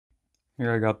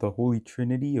Here I got the holy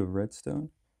trinity of redstone.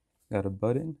 Got a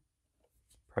button,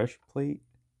 pressure plate,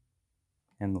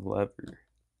 and the lever.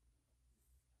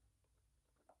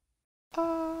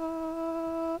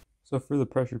 So for the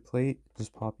pressure plate,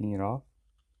 just popping it off,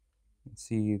 you can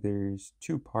see there's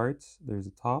two parts. There's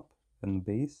the top and the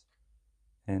base.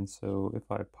 And so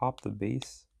if I pop the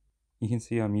base, you can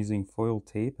see I'm using foil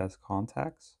tape as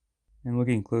contacts. And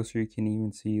looking closer, you can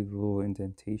even see the little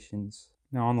indentations.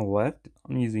 Now on the left,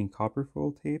 I'm using copper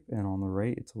foil tape, and on the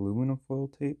right, it's aluminum foil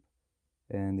tape.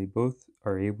 And they both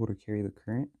are able to carry the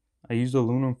current. I used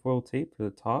aluminum foil tape for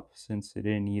the top since it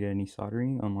didn't need any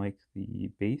soldering, unlike the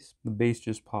base. The base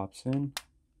just pops in.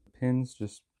 The pins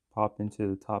just pop into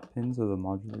the top pins of the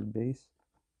modular base.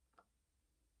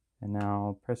 And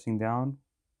now pressing down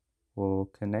will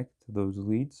connect those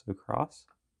leads across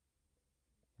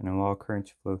and allow current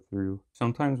to flow through.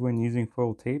 Sometimes when using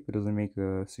foil tape, it doesn't make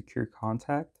a secure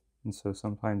contact, and so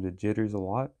sometimes it jitters a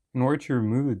lot. In order to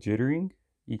remove the jittering,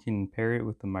 you can pair it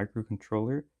with the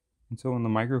microcontroller. And so when the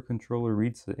microcontroller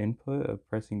reads the input of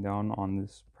pressing down on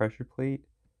this pressure plate,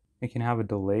 it can have a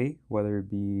delay, whether it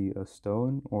be a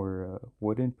stone or a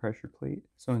wooden pressure plate.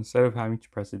 So instead of having to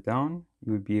press it down,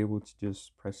 you would be able to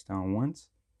just press down once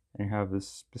and have a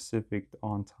specific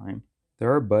on time.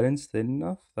 There are buttons thin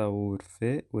enough that would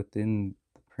fit within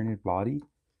the printed body,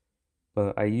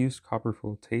 but I used copper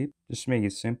foil tape just to make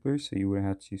it simpler so you wouldn't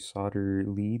have to solder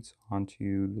leads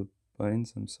onto the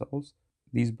buttons themselves.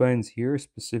 These buttons here are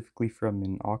specifically from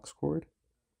an aux cord,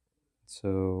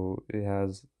 so it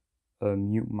has a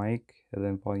mute mic and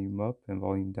then volume up and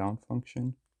volume down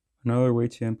function. Another way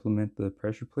to implement the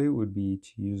pressure plate would be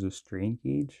to use a strain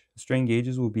gauge. The strain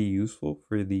gauges will be useful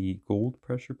for the gold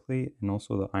pressure plate and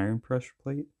also the iron pressure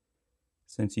plate,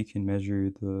 since you can measure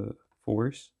the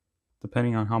force.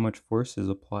 Depending on how much force is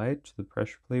applied to the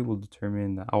pressure plate will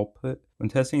determine the output. When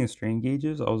testing the strain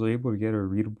gauges, I was able to get a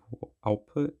readable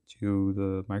output to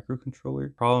the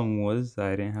microcontroller. Problem was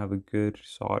that I didn't have a good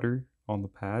solder on the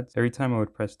pads. Every time I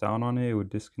would press down on it, it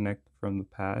would disconnect from the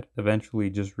pad,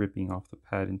 eventually just ripping off the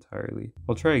pad entirely.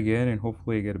 I'll try again and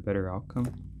hopefully I get a better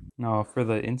outcome. Now for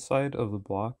the inside of the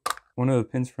block, one of the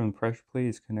pins from the pressure plate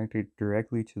is connected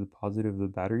directly to the positive of the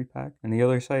battery pack, and the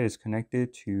other side is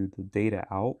connected to the data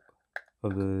out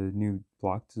of the new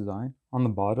block design. On the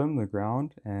bottom, the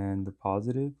ground and the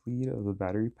positive lead of the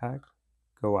battery pack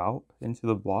go out into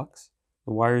the blocks.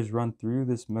 The wires run through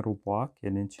this metal block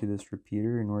and into this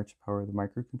repeater in order to power the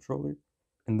microcontroller.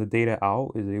 And the data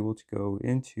out is able to go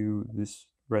into this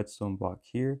redstone block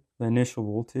here. The initial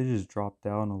voltage is dropped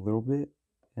down a little bit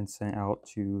and sent out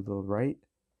to the right,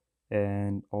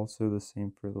 and also the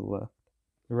same for the left.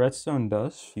 The redstone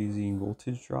dust using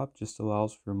voltage drop just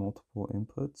allows for multiple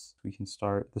inputs. We can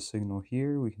start the signal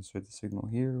here, we can start the signal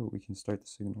here, we can start the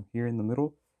signal here in the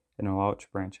middle and allow it to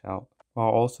branch out, while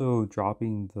also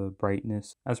dropping the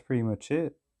brightness. That's pretty much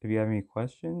it. If you have any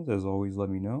questions, as always, let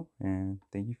me know, and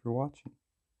thank you for watching.